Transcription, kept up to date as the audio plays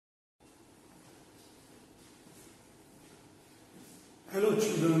Hello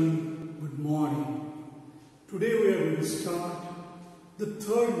children, good morning. Today we are going to start the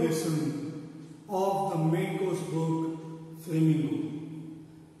third lesson of the main course book Flamingo.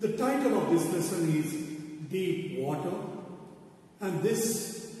 The title of this lesson is Deep Water, and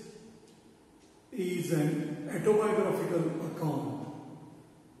this is an autobiographical account.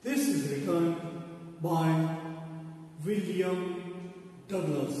 This is written by William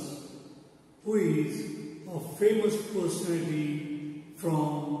Douglas, who is a famous personality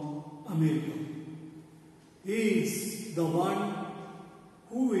from America. He is the one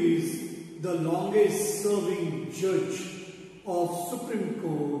who is the longest serving judge of Supreme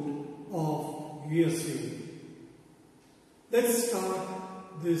Court of USA. Let's start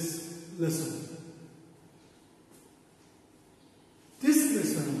this lesson. This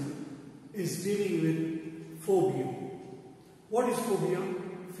lesson is dealing with phobia. What is phobia?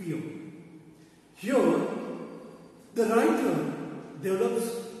 Fear. Here, the writer develops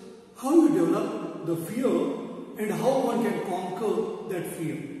how you develop the fear and how one can conquer that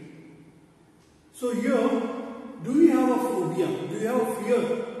fear. So here, do you have a phobia? Do you have a fear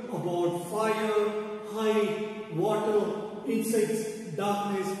about fire, height, water, insects,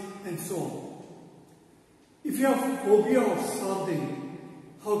 darkness, and so on? If you have phobia of something,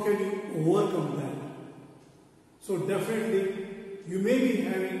 how can you overcome that? So definitely, you may be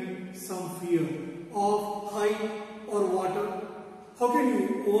having some fear of height or water. How can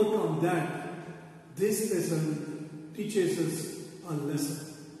you overcome that? This lesson teaches us a lesson.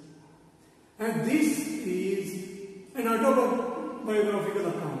 And this is an autobiographical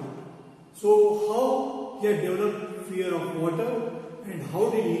account. So how he had developed fear of water and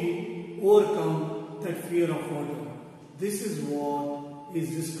how did he overcome that fear of water? This is what is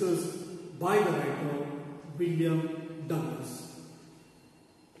discussed by the writer William Douglas.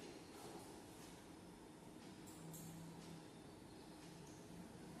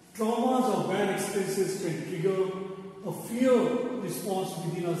 Traumas or bad experiences can trigger a fear response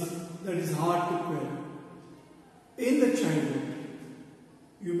within us that is hard to quell. In the childhood,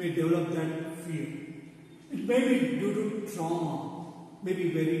 you may develop that fear. It may be due to trauma, maybe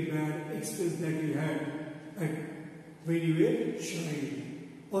very bad experience that you had when you were a child,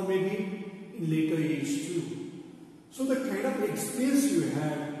 or maybe in later age too. So the kind of experience you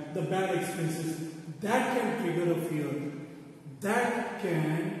have, the bad experiences, that can trigger a fear. That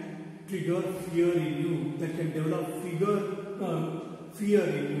can trigger fear in you, that can develop fear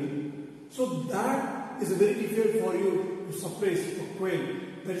in you. So that is very difficult for you to suppress or quell.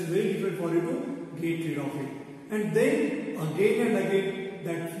 That is very difficult for you to get rid of it. And then again and again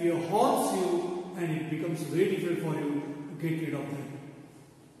that fear haunts you and it becomes very difficult for you to get rid of that.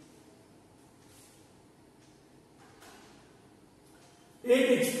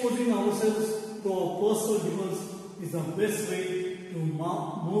 Exposing ourselves to our personal demons is the best way to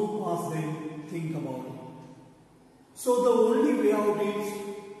move past them, think about it. So the only way out is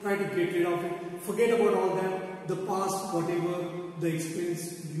try to get rid of it. Forget about all that, the past, whatever the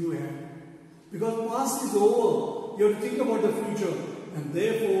experience you have. Because past is over. You have to think about the future. And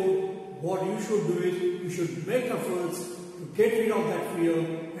therefore, what you should do is, you should make efforts to get rid of that fear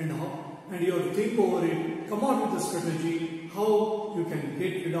and you have to think over it. Come out with a strategy how you can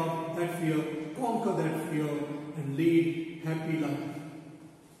get rid of that fear, conquer that fear, and lead happy life.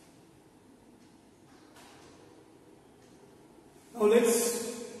 Now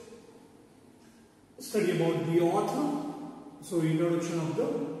let's study about the author. So introduction of the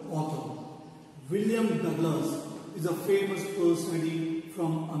author. William Douglas is a famous personality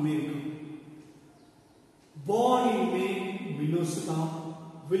from America. Born in Maine, Minnesota,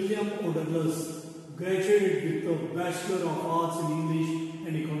 William O. Douglas graduated with a Bachelor of Arts in English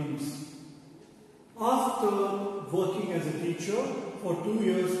and Economics. After working as a teacher for 2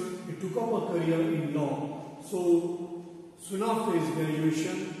 years, he took up a career in law. So soon after his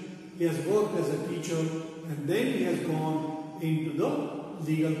graduation, he has worked as a teacher and then he has gone into the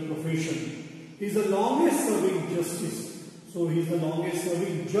legal profession. He is the longest serving justice. So he is the longest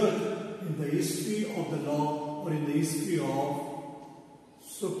serving judge in the history of the law or in the history of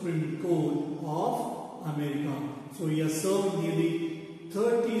Supreme Court of America. So he has served nearly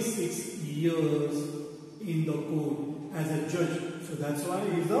 36 years in the court as a judge. So that's why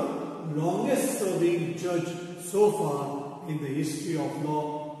he is the longest serving judge so far in the history of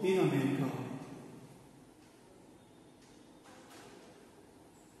law in America.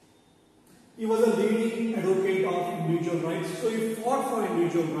 He was a leading advocate of individual rights. So he fought for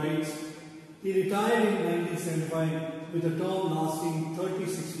individual rights. He retired in 1975 with a term lasting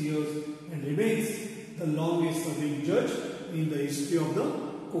 36 years and remains the longest serving judge in the history of the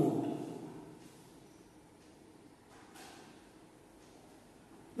court.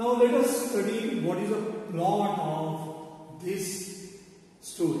 Now let us study what is the plot of this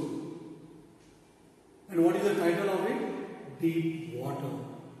story. And what is the title of it? Deep water.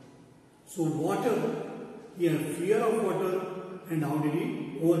 So water, he had fear of water, and how did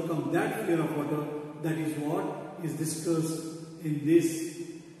he overcome that fear of water? That is what is discussed in this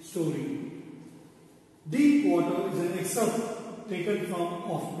story. Deep water is an excerpt taken from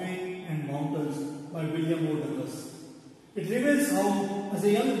Of Men and Mountains by William O. Douglas. It reveals how, as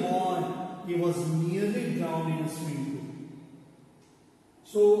a young boy, he was nearly drowned in a swimming pool.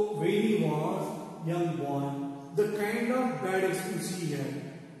 So, when he was a young boy, the kind of bad experience he had,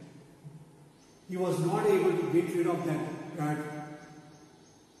 he was not able to get rid of that bad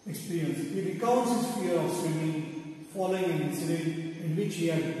experience. He recounts his fear of swimming following an incident in which he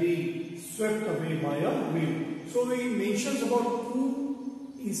had been swept away by a wave. So, he mentions about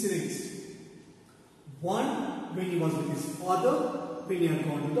two incidents. One, when he was with his father, when he had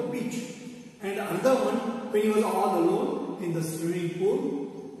gone to the beach. And another one, when he was all alone in the swimming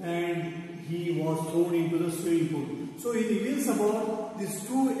pool and he was thrown into the swimming pool. So he reveals about these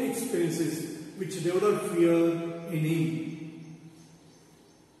two experiences which developed fear in him.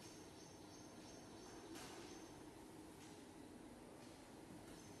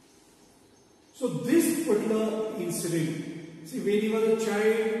 So this particular incident, see, when he was a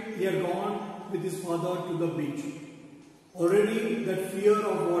child, he had gone with his father to the beach. Already that fear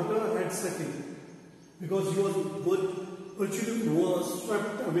of water had set in because he was virtually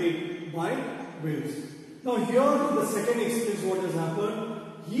swept away by waves. Now here the second experience what has happened,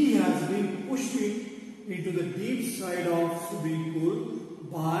 he has been pushed into the deep side of swimming pool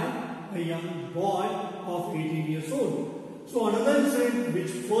by a young boy of 18 years old. So another incident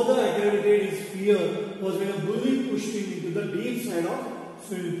which further aggravated his fear was when a bully pushed him into the deep side of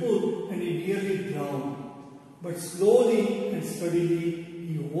swimming pool and he nearly drowned. But slowly and steadily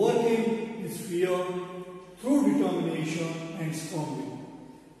he overcame his fear through determination and strong will.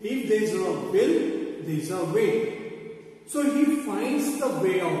 If there is a will, there is a way. So he finds the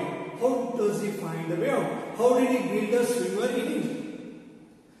way out. How does he find the way out? How did he build a swimmer in him?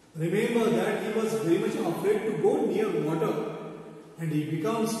 Remember that he was very much afraid to go near water and he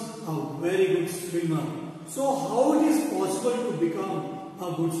becomes a very good swimmer. So how it is possible to become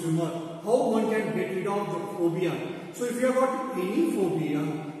a good swimmer? How one can get rid of the phobia? So if you have got any phobia,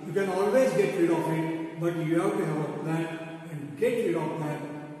 you can always get rid of it, but you have to have a plan and get rid of that.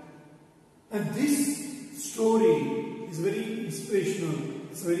 And this story is very inspirational,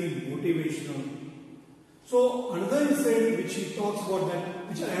 it's very motivational. So another incident which he talks about that,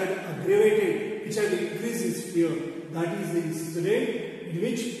 which I had aggravated, which had increased his fear, that is the incident in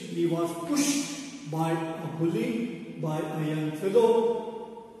which he was pushed by a bully, by a young fellow,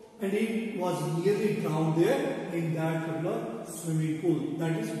 and he was nearly drowned there in that particular swimming pool.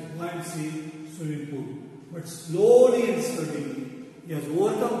 That is YMCA swimming pool. But slowly and steadily, he has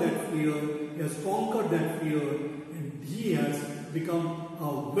overcome that fear, he has conquered that fear, and he has become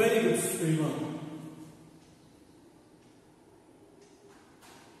a very good swimmer.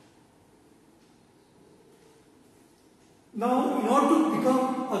 Now, in order to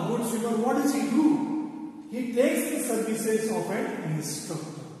become a good swimmer, what does he do? He takes the services of an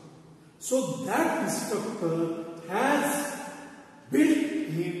instructor. So that instructor has built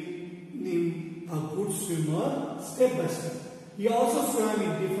him a good swimmer step by step. He also swam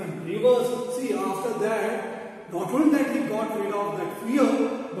in different rivers. See, after that, not only that he got rid of that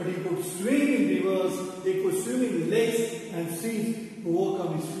fear, but he could swim in rivers, he could swim in lakes and seas to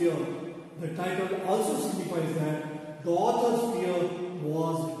overcome his fear. The title also signifies that the author's fear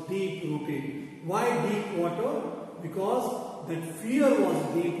was deep rooted. Why deep water? Because that fear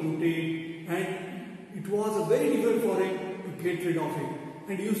was deep rooted and it was very difficult for him to get rid of it.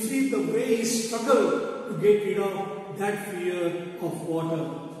 And you see the way he struggled to get rid of that fear of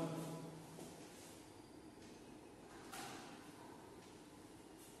water.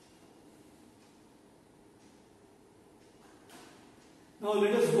 Now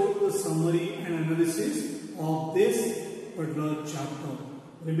let us go to the summary and analysis of this particular chapter.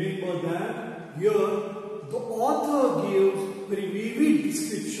 Remember that here the author gives very vivid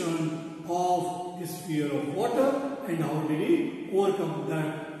description of his fear of water and how did he overcome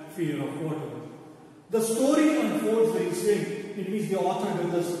that fear of water. The story unfolds the incident in which the author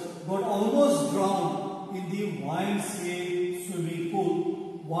Douglas got almost drowned in the YMCA swimming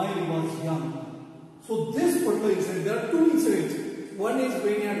pool while he was young. So this particular incident, there are two incidents. One is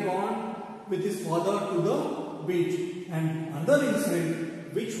when he had gone with his father to the beach, and another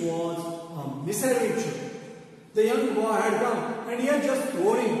incident which was a misadventure. The young boy had come and he had just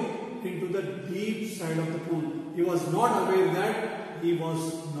thrown him into the deep side of the pool. He was not aware that he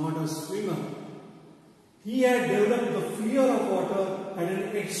was not a swimmer. He had developed the fear of water at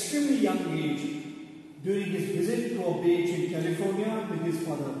an extremely young age during his visit to a beach in California with his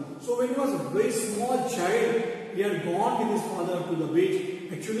father. So when he was a very small child, he had gone with his father to the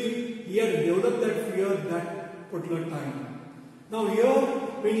beach. Actually, he had developed that fear that particular time. Now here,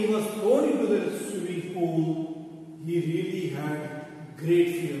 when he was thrown into the swimming pool, he really had great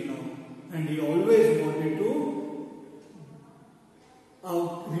fear now. And he always wanted to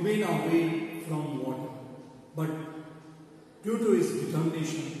remain away from water. But due to his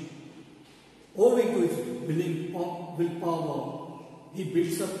determination, owing to his willpower, he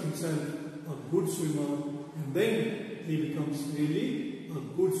builds up himself a good swimmer, and then he becomes really a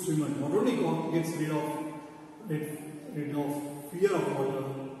good swimmer. Not only gets rid of fear of water,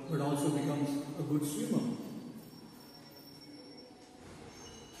 but also becomes a good swimmer.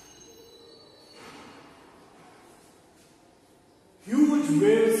 Huge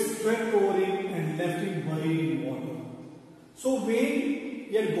waves swept over him and left him buried in water. So when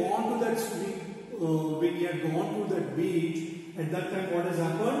he had gone to that beach, at that time what has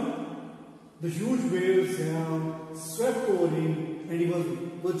happened? The huge waves have swept over him and he was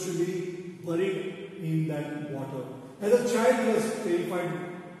virtually buried in that water. As a child he was terrified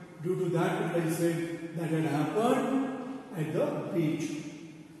due to that incident that had happened at the beach.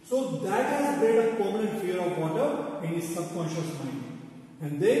 So that has bred a permanent fear of water in his subconscious mind.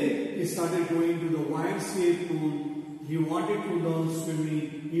 And then he started going to the YMCA pool. He wanted to learn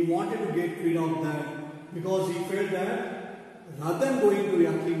swimming. He wanted to get rid of that because he felt that rather than going to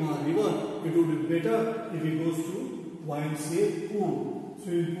Yakima river, it would be better if he goes to YMCA pool,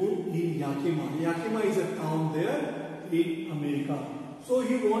 swimming pool in Yakima. Yakima is a town there in America. So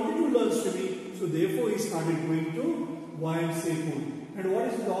he wanted to learn swimming. So therefore he started going to YMCA pool. And what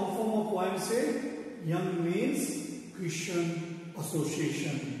is the long form of YMCA? Young Men's Christian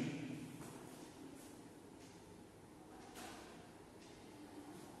Association.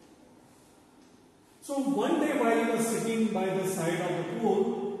 So one day while he was sitting by the side of the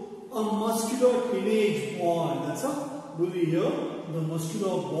pool, a muscular teenage boy, that's a bully here, the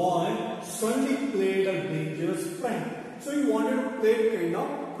muscular boy suddenly played a dangerous prank. So he wanted to play kind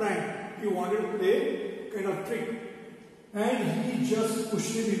of prank. He wanted to play kind of trick. And he just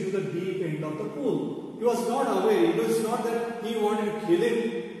pushed him into the deep end of the pool. He was not aware. It was not that he wanted to kill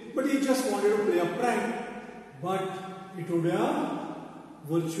him, but he just wanted to play a prank. But it would have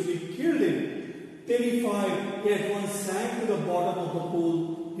virtually killed him. Terrified, he at once sank to the bottom of the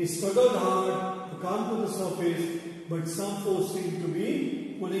pool. He struggled hard to come to the surface, but some force seemed to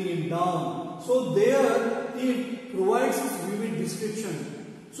be pulling him down. So there he provides his vivid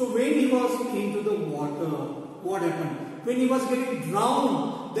description. So when he was into the water, what happened? When he was getting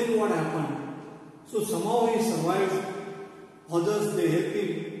drowned, then what happened? So somehow he survives. Others, they help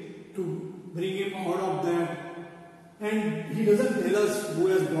him to bring him out of that. And he doesn't tell us who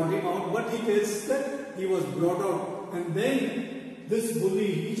has brought him out, but he tells that he was brought out. And then this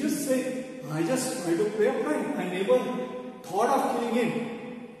bully, he just said, I just tried to play a prank. I never thought of killing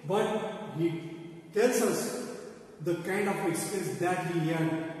him. But he tells us the kind of experience that he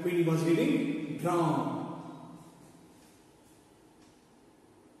had when he was getting drowned.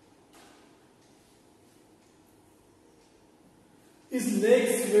 His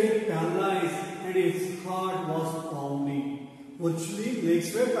legs were paralyzed and his heart was pounding. Virtually,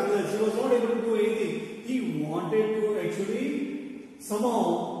 legs were paralyzed. He was not able to do anything. He wanted to actually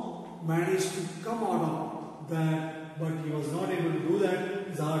somehow manage to come out of that, but he was not able to do that.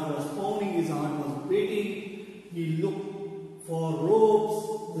 His heart was pounding, his heart was beating. He looked for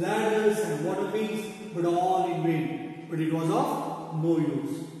ropes, ladders and water things, but all in vain. But it was of no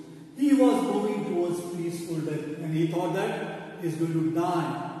use. He was moving towards peaceful death and he thought that is going to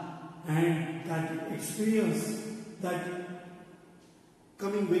die, and that experience, that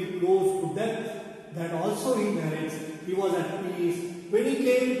coming very close to death, that also he narrates. He was at peace. When he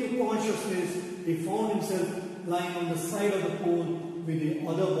came to consciousness, he found himself lying on the side of the pool with the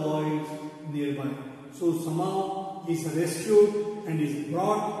other boys nearby. So somehow he is rescued and is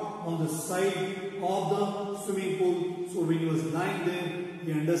brought on the side of the swimming pool. So when he was lying there,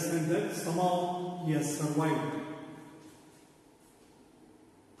 he understands that somehow he has survived.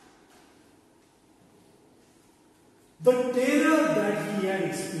 The terror that he had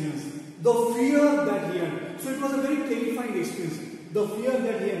experienced, the fear that he had. So it was a very terrifying experience. The fear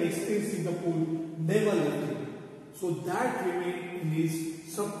that he had experienced in the pool never left him. So that remained in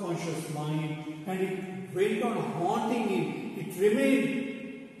his subconscious mind and it went on haunting him. It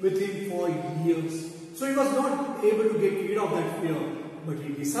remained with him for years. So he was not able to get rid of that fear. But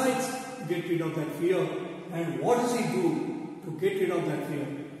he decides to get rid of that fear. And what does he do to get rid of that fear.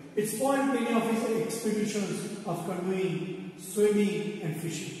 It spoiled many of his expeditions of canoeing, swimming and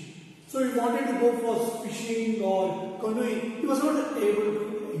fishing. So he wanted to go for fishing or canoeing. He was not able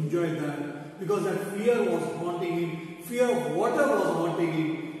to enjoy that because that fear was haunting him. Fear of water was haunting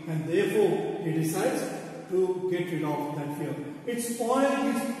him, and therefore he decides to get rid of that fear. It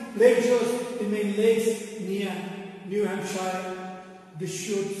spoiled his pleasures in many lakes near New Hampshire,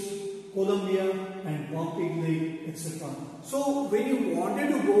 Deschutes, Columbia and Wampig Lake, etc. So when he wanted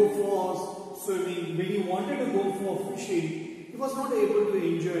to go for swimming, when he wanted to go for fishing, he was not able to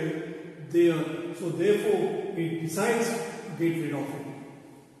enjoy there. So therefore he decides to get rid of it.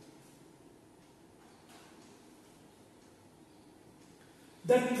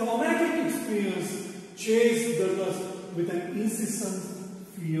 That traumatic experience chased Douglas with an insistent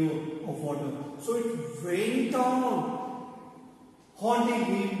fear of water. So it went on haunting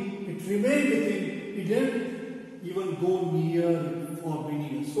him, it remained with him, he didn't even go near it for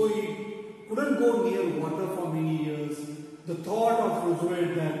many years. So he couldn't go near water for many years. The thought of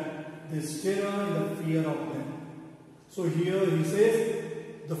Roosevelt that there's terror in the fear of death. So here he says,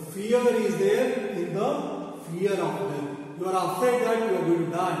 the fear is there in the fear of death. You are afraid that you are going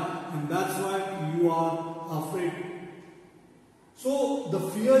to die, and that's why you are afraid. So the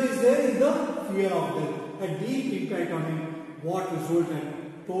fear is there in the fear of death. A deep impact on him, what Roosevelt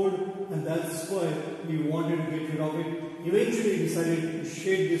had told, and that's why he wanted to get rid of it. Eventually he decided to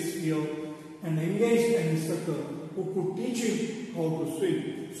shed this fear and engaged an instructor who could teach him how to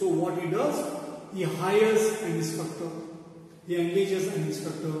swim. So what he does, he hires an instructor, he engages an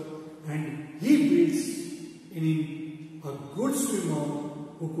instructor, and he builds in him a good swimmer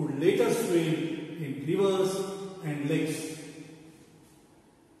who could later swim in rivers and lakes.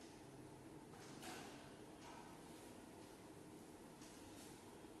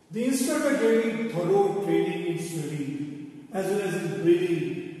 The instructor gave him thorough training in swimming as well as in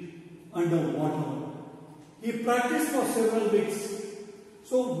breathing underwater. He practiced for several weeks.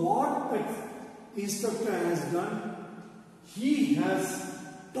 So what that instructor has done, he has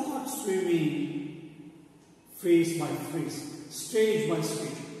taught swimming face by face, stage by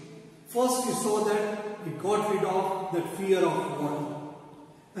stage. First he saw that he got rid of that fear of water.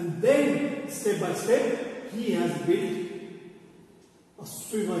 And then step by step he has built a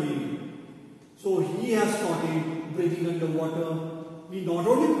swimmer in him. So he has taught him breathing underwater. He not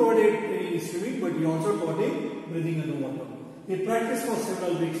only provided training in swimming, but he also taught him breathing underwater. He practiced for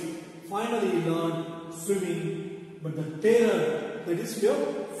several weeks. Finally he learned swimming, but the terror, that is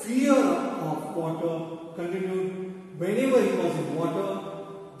fear of water, continued. Whenever he was in water,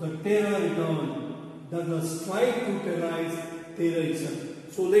 the terror returned. Douglas tried to terrorize terror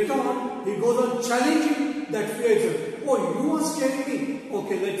itself. So later on, he goes on challenging that fear itself. Oh, you are scaring me.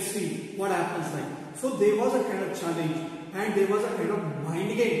 Okay, let's see what happens like. So there was a kind of challenge, and there was a kind of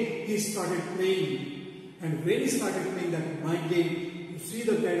mind game he started playing. And when he started playing that mind game, you see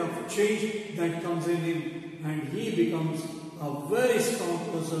the kind of change that comes in him, and he becomes a very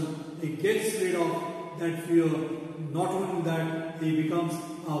strong person. He gets rid of that fear. Not only that, he becomes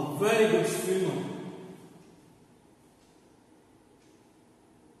a very good swimmer.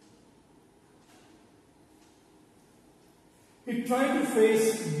 He tried to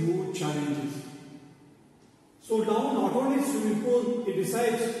face new challenges. So now not only swimming pool, he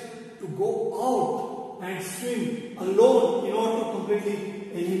decides to go out and swim alone in order to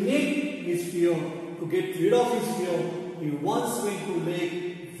completely eliminate his fear, to get rid of his fear. He once went to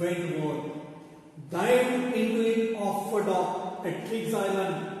Lake Wentworth, dived into it off a dock at XII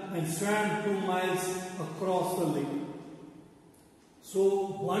and swam 2 miles across the lake. So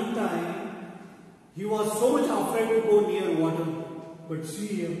one time, he was so much afraid to go near water, but see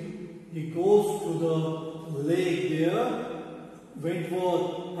here, he goes to the lake there,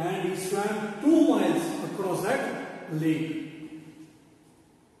 Wentworth, and he swam 2 miles across that lake.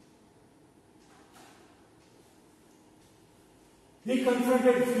 He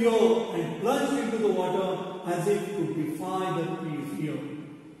confronted fear and plunged into the water as if to defy the fear,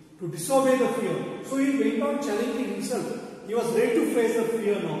 to disobey the fear. So he went on challenging himself. He was ready to face the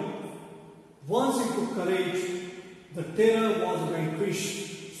fear now. Once he took courage, the terror was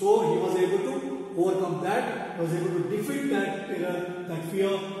vanquished. So he was able to overcome that, he was able to defeat that terror, that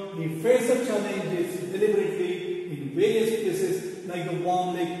fear. He faced the challenges deliberately in various places like the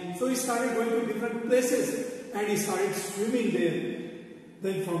warm lake. So he started going to different places and he started swimming there.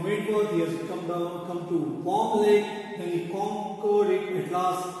 Then from Wentworth he has come to warm lake. Then he conquered it at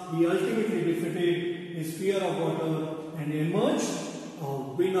last. He ultimately defeated his fear of water and emerged a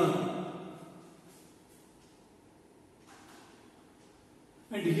winner.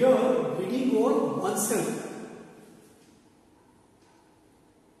 And here, winning over oneself.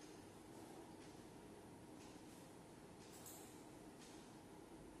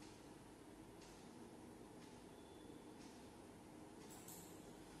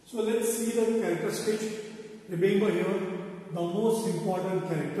 So let's see the characteristics. Remember here, the most important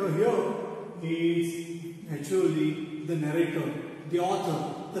character here is actually the narrator, the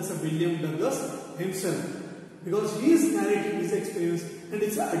author. That's a William Douglas himself. Because he is narrating his experience and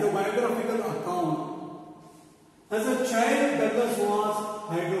it's an autobiographical account. As a child, Douglas was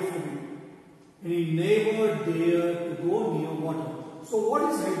hydrophobic and he never dared to go near water. So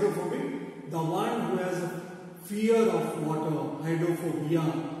what is hydrophobic? The one who has a fear of water, hydrophobia.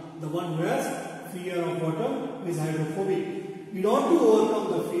 The one who has fear of water is hydrophobic. In order to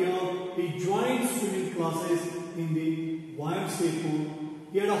overcome the fear, he joined swimming classes in the YMCA pool.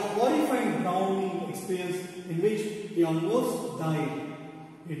 He had a horrifying drowning experience in which he almost died.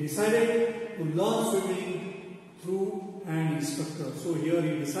 He decided to learn swimming through an instructor. So here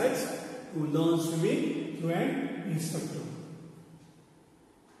he decides to learn swimming through an instructor.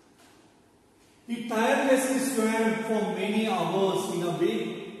 He tirelessly swam for many hours in a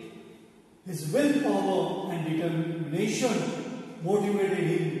week. His willpower and determination motivated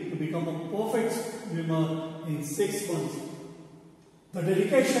him to become a perfect swimmer in 6 months. The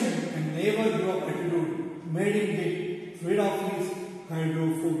dedication and never give up attitude made him get rid of his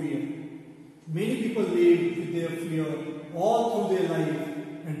hydrophobia. Many people live with their fear all through their life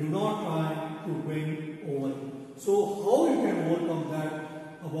and do not try to win over it. So how you can overcome that?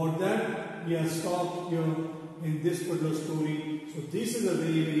 About that we have stopped here in this particular story. So this is a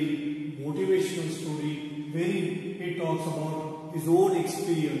very motivational story wherein he talks about his own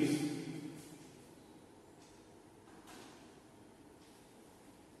experience.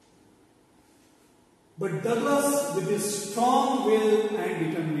 But Douglas, with his strong will and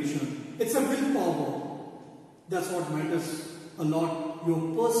determination, it's a willpower. That's what matters a lot. Your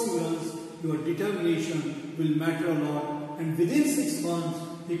perseverance, your determination will matter a lot. And within 6 months,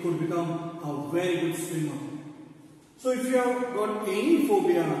 he could become a very good swimmer. So if you have got any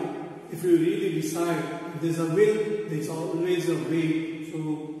phobia, if you really decide, if there's a will, there's always a way. So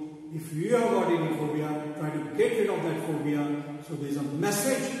if you have got any phobia, try to get rid of that phobia. So there's a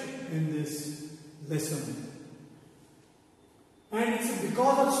message in this lesson. And it's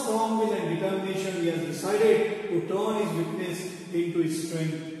because of strong will and determination he has decided to turn his weakness into his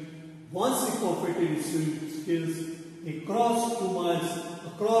strength. Once he perfected his skills, he crossed 2 miles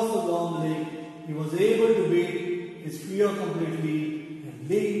across the long lake. He was able to beat his fear completely and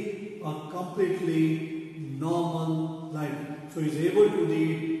live a completely normal life. So he is able to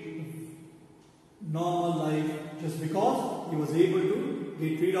lead normal life just because he was able to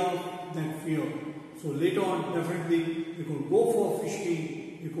get rid of that fear. So later on, definitely you could go for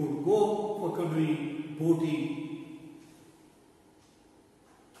fishing, you could go for canoeing, boating.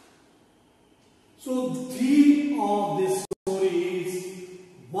 So the theme of this story is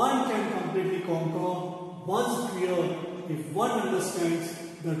one can completely conquer one's fear if one understands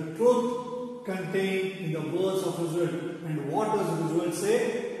the truth contained in the words of Israel. And what does Israel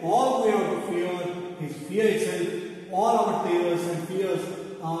say? All we have to fear is fear itself. All our terrors and fears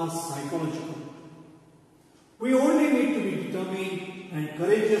are psychological. We only need to be determined and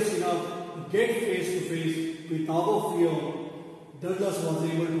courageous enough to get face to face with our fear. Douglas was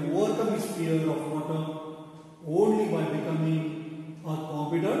able to overcome his fear of water only by becoming a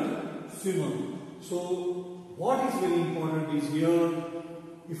competent swimmer. So what is very important is here,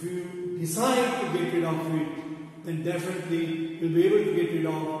 if you decide to get rid of it, then definitely you'll be able to get rid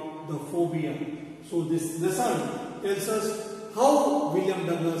of the phobia. So this lesson tells us how William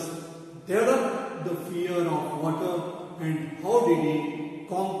Douglas developed the fear of water and how did he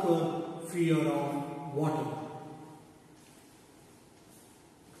conquer fear of water.